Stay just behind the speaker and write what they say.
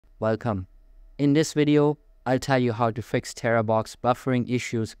welcome. In this video, I'll tell you how to fix Terabox buffering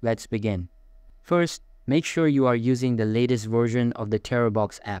issues. Let's begin. First, make sure you are using the latest version of the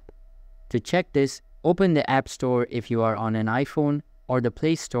Terabox app. To check this, open the App Store if you are on an iPhone or the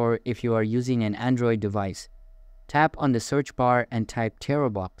Play Store if you are using an Android device. Tap on the search bar and type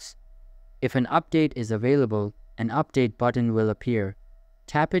Terabox. If an update is available, an update button will appear.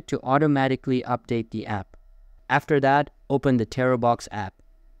 Tap it to automatically update the app. After that, open the Terabox app.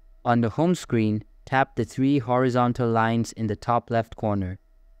 On the home screen, tap the three horizontal lines in the top left corner.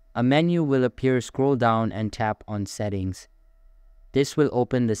 A menu will appear. Scroll down and tap on Settings. This will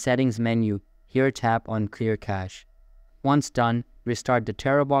open the Settings menu. Here tap on Clear Cache. Once done, restart the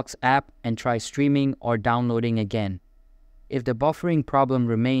Terabox app and try streaming or downloading again. If the buffering problem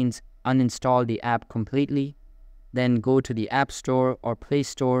remains, uninstall the app completely. Then go to the App Store or Play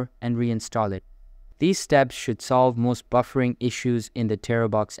Store and reinstall it. These steps should solve most buffering issues in the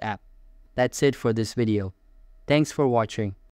Terabox app. That's it for this video. Thanks for watching.